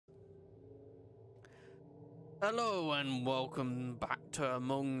Hello and welcome back to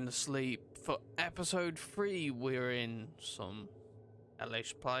Among the Sleep. For episode 3, we're in some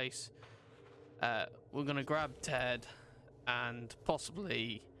hellish place. We're gonna grab Ted and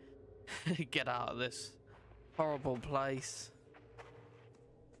possibly get out of this horrible place.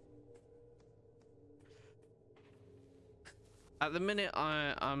 At the minute,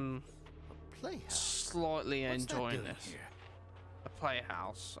 I'm slightly enjoying this. Here? A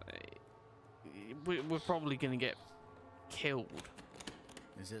playhouse. We're probably gonna get killed.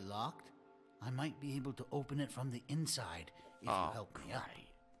 Is it locked? I might be able to open it from the inside if you help me out.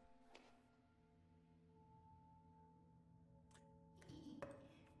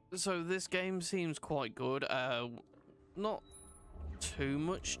 So this game seems quite good. Not too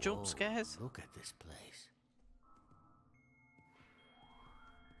much jump scares. Look at this place.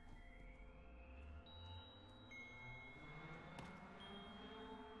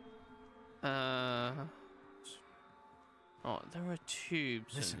 Oh, there are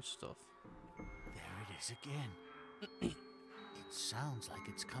tubes Listen. and stuff. There it is again. It sounds like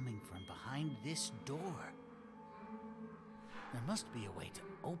it's coming from behind this door. There must be a way to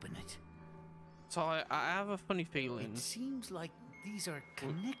open it. So I have a funny feeling. It seems like these are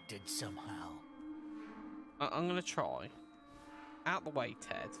connected somehow. I'm gonna try. Out the way,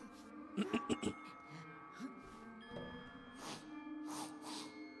 Ted.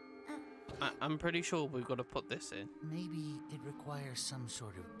 I'm pretty sure we've got to put this in. Maybe it requires some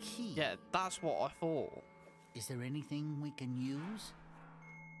sort of key. Yeah, that's what I thought. Is there anything we can use?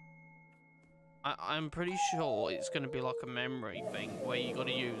 I'm pretty sure it's going to be like a memory thing where you got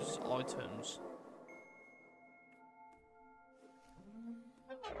to use items.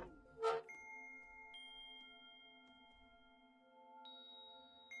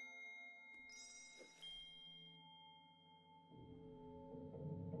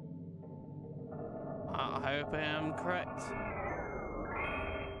 I hope I am correct.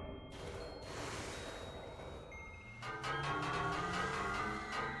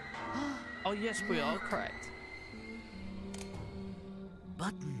 Oh yes, we are correct.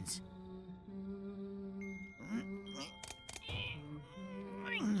 Buttons.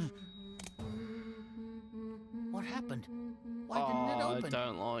 What happened? Why didn't it open? I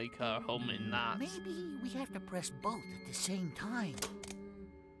don't like her humming that. Maybe we have to press both at the same time.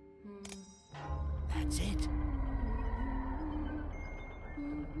 That's it.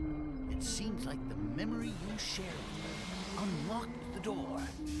 It seems like the memory you shared unlocked the door.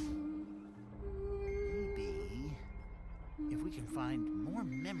 Maybe if we can find more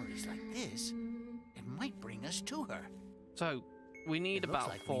memories like this, it might bring us to her. So we need about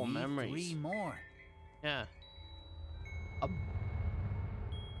like 4 memories. 3 more. Yeah.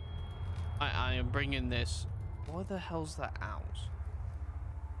 I am bringing this. Why the hell's that out?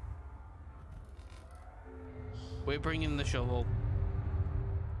 We're bringing the shovel.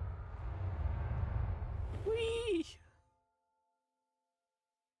 Whee!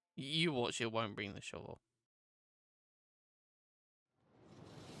 You watch, it won't bring the shovel.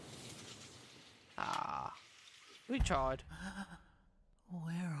 Ah, we tried.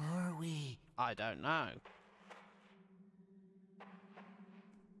 Where are we? I don't know.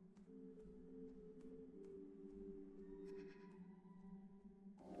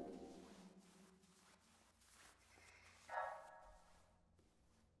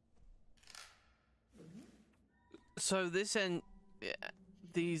 So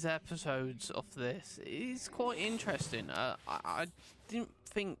these episodes of this is quite interesting. I didn't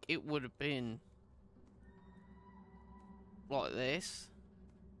think it would have been like this.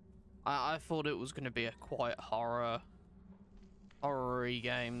 I thought it was going to be a quite horror-y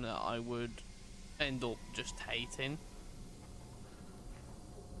game that I would end up just hating.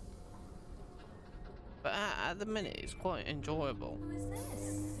 But at the minute, it's quite enjoyable. Who is this?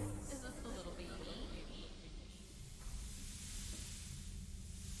 Is this the little baby?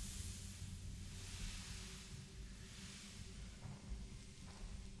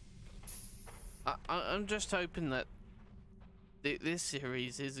 I'm just hoping that this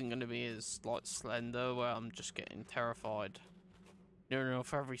series isn't going to be as like Slender, where I'm just getting terrified near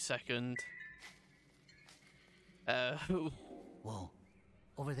enough every second. Whoa,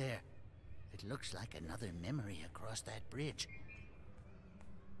 over there. It looks like another memory across that bridge.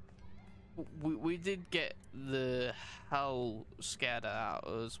 we did get the hell scared out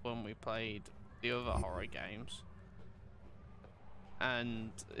of us when we played the other horror games,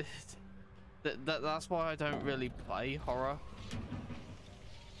 and that's why I don't really play horror.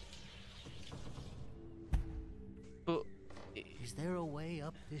 But Is there a way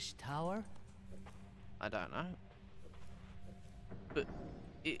up this tower? I don't know. But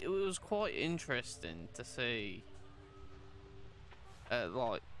it was quite interesting to see,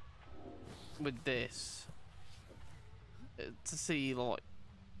 like, with this, to see, like,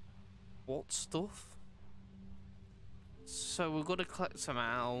 what stuff. So we've got to collect some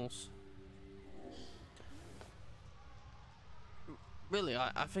owls. Really,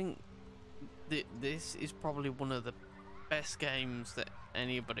 I think this is probably one of the best games that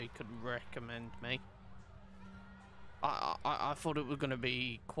anybody could recommend me. I thought it was going to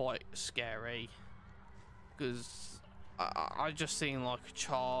be quite scary, because I just seen like a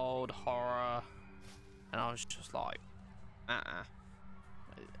child horror, and I was just like,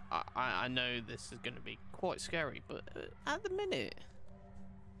 I know this is going to be quite scary, but at the minute,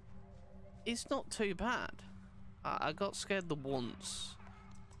 it's not too bad. I got scared the once,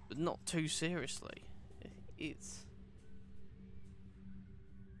 but not too seriously. It's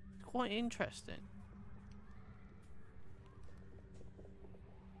quite interesting.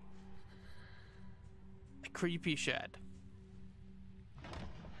 A creepy shed.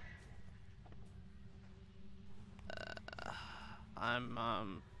 I'm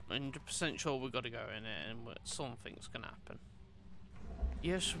 100% sure we've got to go in it, and something's gonna happen.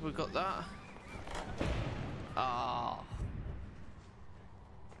 Yes, we got that. Ah.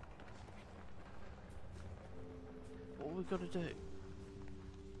 What we gotta do?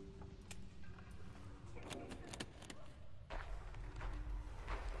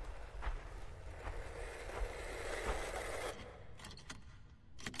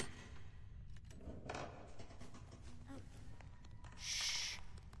 Shh.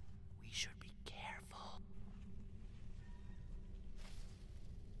 We should be careful.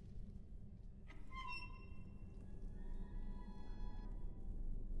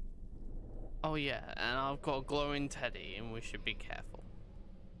 Oh yeah, and I've got a glowing teddy, and we should be careful.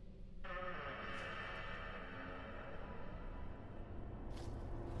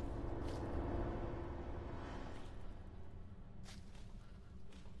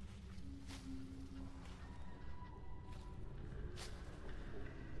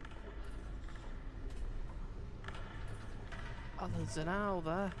 Oh, there's an owl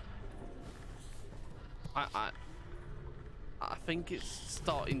there. I think it's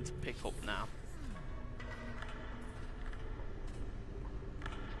starting to pick up now.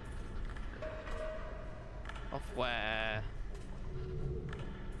 Of where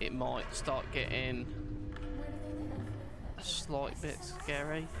it might start getting a slight bit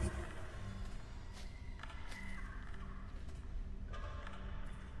scary.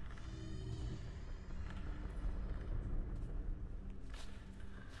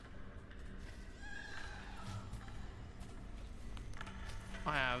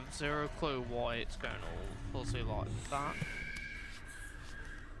 I have zero clue why it's going all fuzzy like that.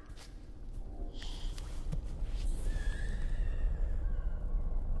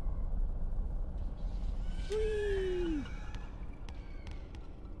 Whee!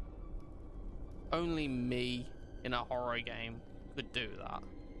 Only me in a horror game could do that.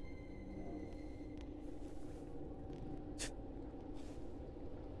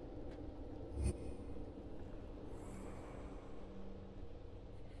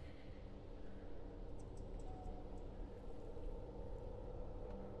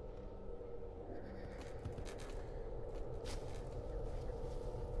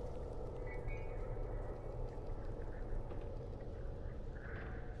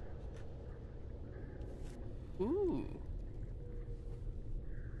 Ooh.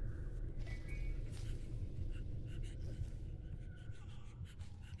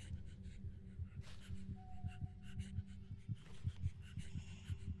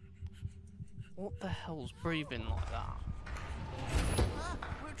 What the hell's breathing like that?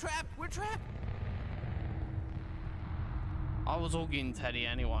 We're trapped! We're trapped! I was hugging Teddy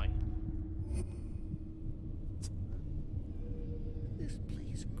anyway. This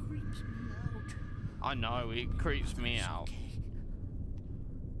place creeps me out. I know, it creeps me out. Okay.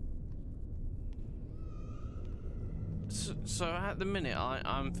 So at the minute,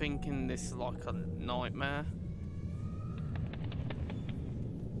 I'm thinking this is like a nightmare.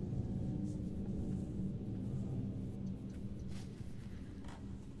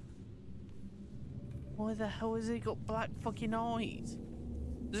 Why the hell has he got black fucking eyes?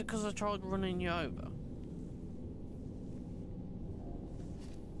 Is it because I tried running you over?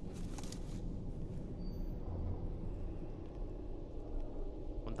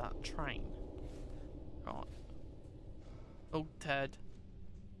 On that train? Right. Oh, Ted.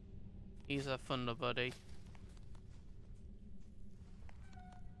 He's a thunder buddy.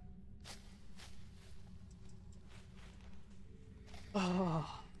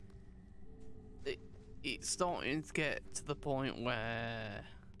 Oh. It's starting to get to the point where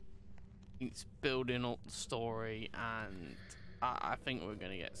It's building up the story, and I think we're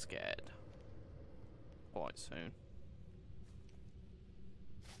gonna get scared quite soon.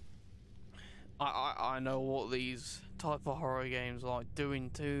 I know what these type of horror games like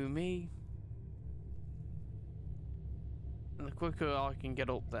doing to me, and the quicker I can get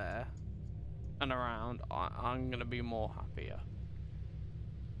up there and around, I'm gonna be more happier.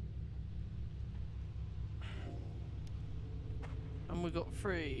 And we got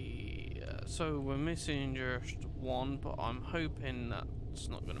 3, so we're missing just 1, but I'm hoping that's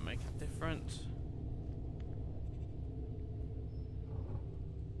not gonna make a difference.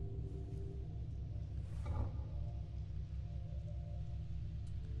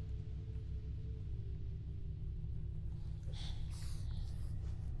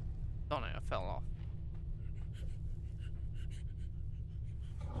 Darn it, I fell off.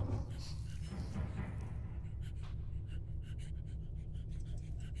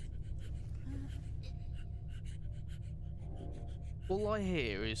 All I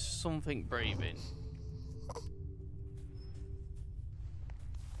hear is something breathing.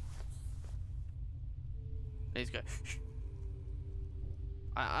 Let's go.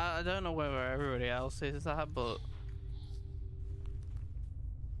 I don't know whether everybody else is that, but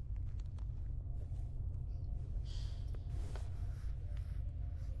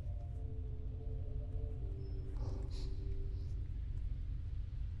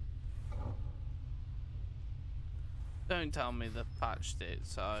don't tell me they've patched it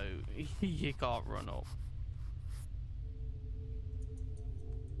so you can't run up.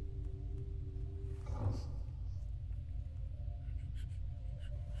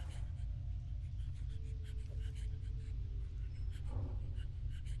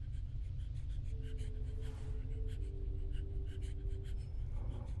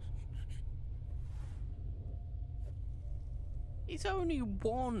 It's only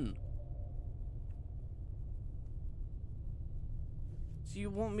 1. So you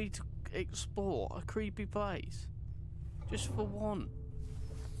want me to explore a creepy place just for 1?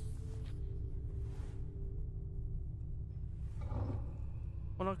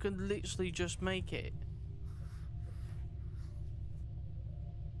 When I could literally just make it.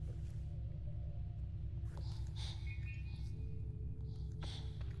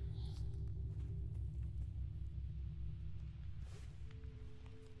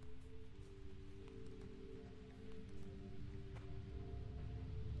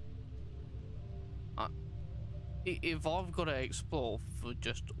 If I've got to explore for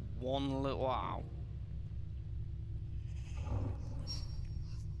just 1 little hour,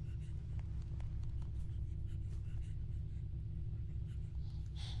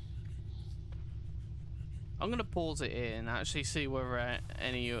 I'm gonna pause it here and actually see whether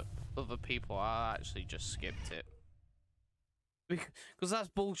any other people are actually just skipped it, because that's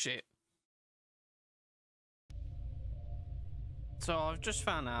bullshit. So I've just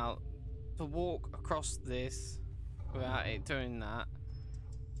found out to walk across this without it doing that,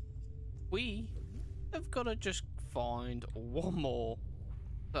 we have got to just find 1 more.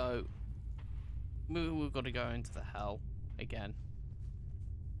 So we've got to go into the hell again.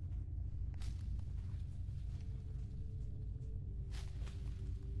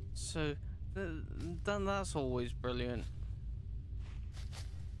 So then that's always brilliant.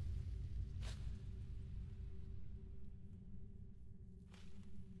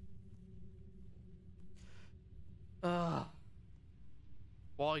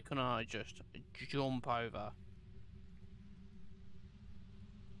 Why can't I just jump over?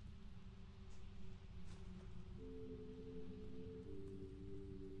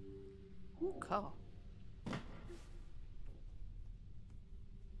 Ooh, car.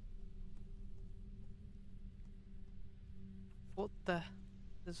 What the?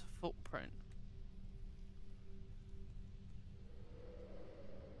 There's a footprint.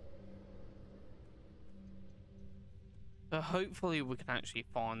 So hopefully we can actually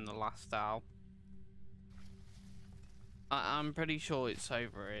find the last owl. I'm pretty sure it's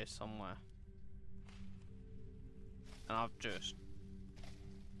over here somewhere. And I've just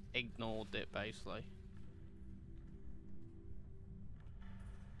ignored it basically.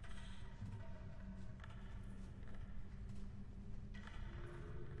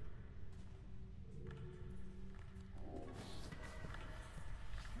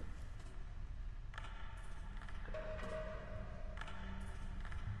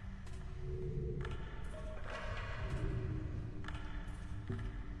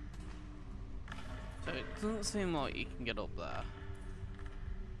 So it doesn't seem like you can get up there.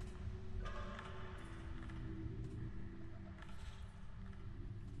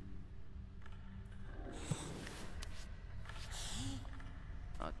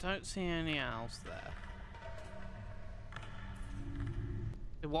 don't see any owls there.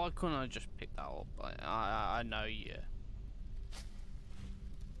 Why couldn't I just pick that up? I know you.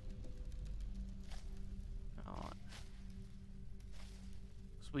 Alright.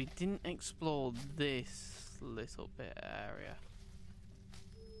 So we didn't explore this little bit area.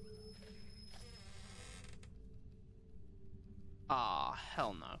 Ah,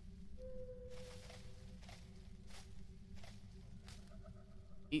 hell no.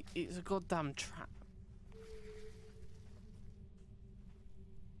 It's a goddamn trap.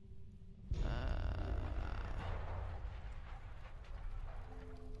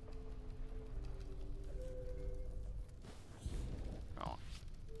 Right.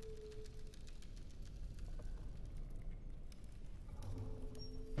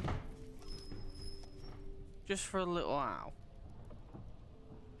 Just for a little owl.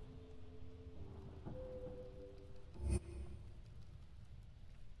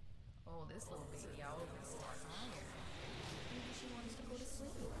 Oh, this little baby owl is so tired. Maybe she wants to go to sleep.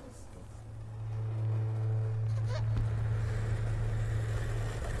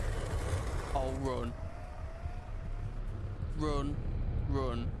 Oh, run. Run.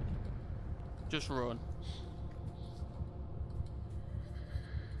 Run. Just run.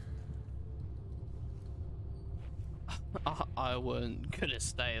 I weren't gonna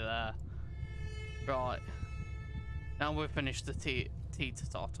stay there. Right. Now we've finished the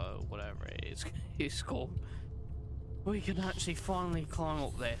Tita-Tato, whatever it is it's called. We can actually finally climb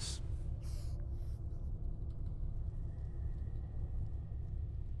up this.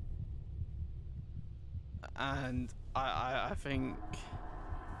 And I think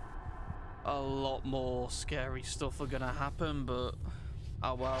a lot more scary stuff are gonna happen, but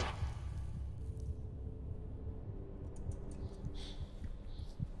oh well.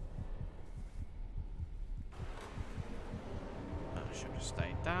 I should have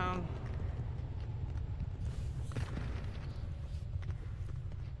stayed down.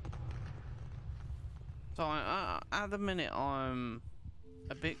 So at the minute I'm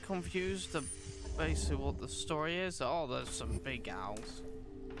a bit confused of basically what the story is. Oh, there's some big owls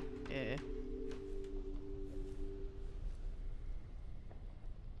here.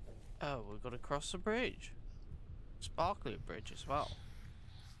 Oh, we've got to cross the bridge. Sparkly bridge as well.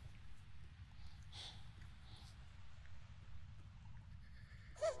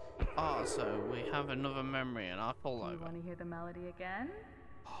 Ah, so we have another memory and I fall over. You want to hear the melody again?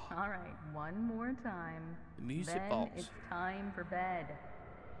 All right, one more time. The music then box. It's time for bed.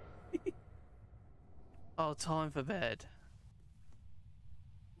 Oh, time for bed.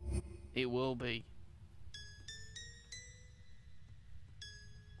 It will be.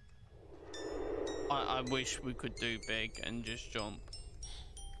 I wish we could do big and just jump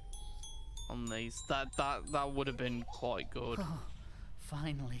on these. That would have been quite good. Oh,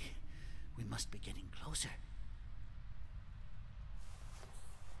 finally. We must be getting closer.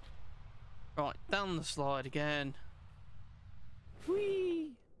 Right, down the slide again.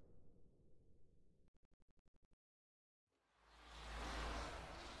 Whee!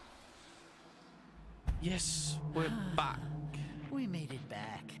 Yes, we're back. We made it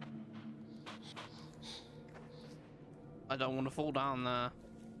back. I don't want to fall down there.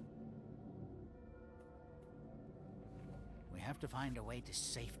 We have to find a way to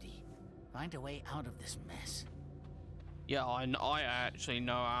safety. Find a way out of this mess. Yeah, I actually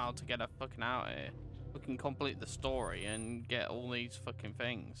know how to get a fucking out of here. We can complete the story and get all these fucking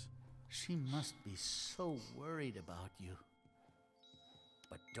things. She must be so worried about you.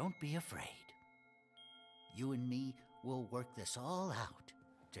 But don't be afraid. You and me will work this all out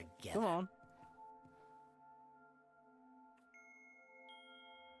together. Come on.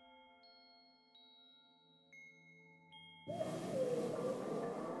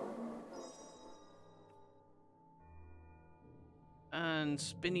 And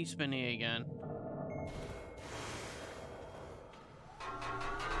spinny again.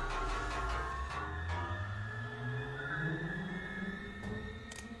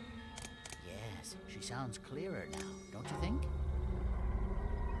 Yes, she sounds clearer now, don't you think?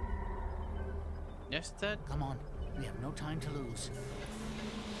 Yes, Ted? Come on, we have no time to lose.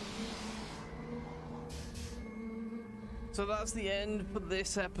 So that's the end for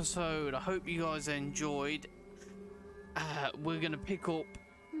this episode. I hope you guys enjoyed. We're gonna pick up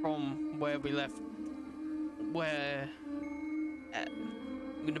from where we left. We're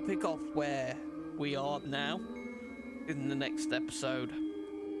gonna pick off where we are now in the next episode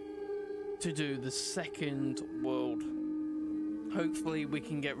to do the second world. Hopefully we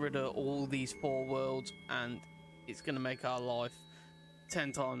can get rid of all these 4 worlds and it's gonna make our life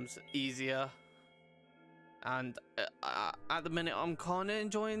 10 times easier. And at the minute, I'm kind of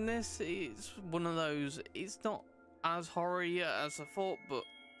enjoying this. It's one of those. It's not as horror-y as I thought, but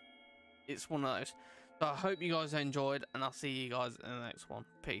it's one of those. So I hope you guys enjoyed, and I'll see you guys in the next one.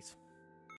 Peace.